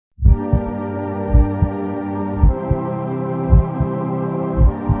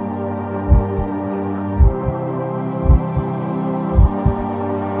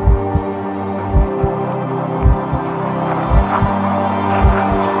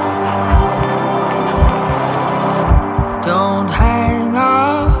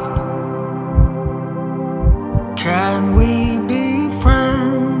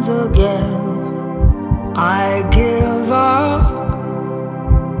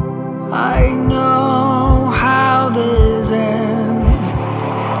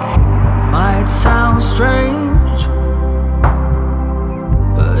strange,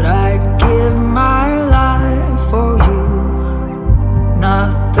 but I'd give my life for you.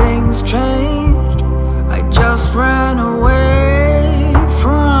 Nothing's changed, I just ran away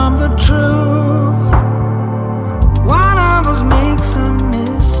from the truth. One of us makes a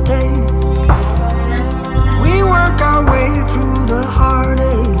mistake, we work our way through the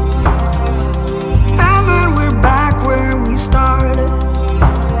heartache, and then we're back where we started.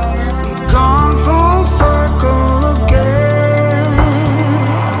 We've gone full circle again,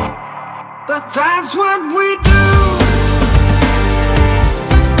 but that's what we do.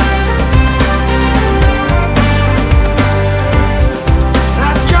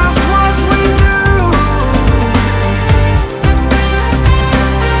 That's just what we do.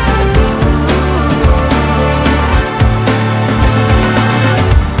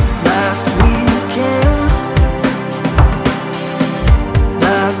 Last weekend,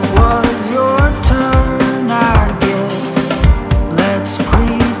 that was your turn, I guess. Let's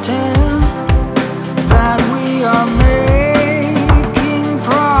pretend that we are making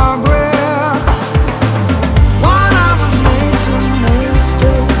progress. One of us makes a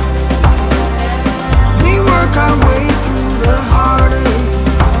mistake, we work our way through the heartache,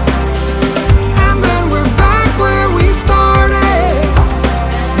 and then we're back where we started.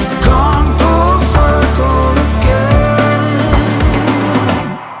 We've gone full circle again,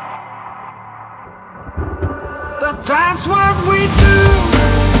 but that's what we do.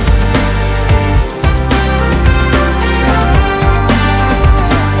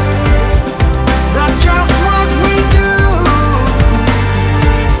 That's just what we do.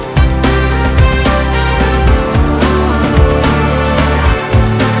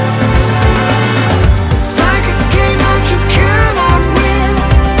 It's like a game that you cannot win.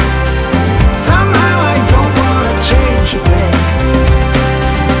 Somehow I don't wanna change a thing.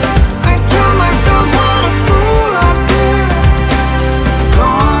 I tell myself what a fool I've been.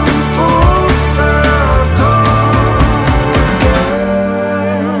 Gone full circle again,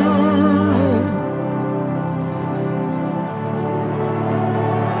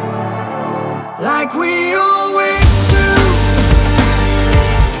 like we always do.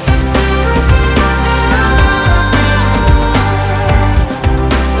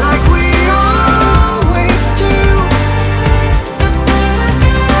 Like we always do.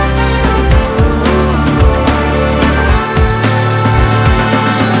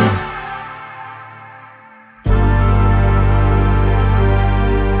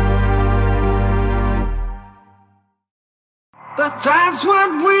 But that's what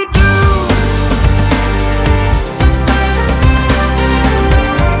we do.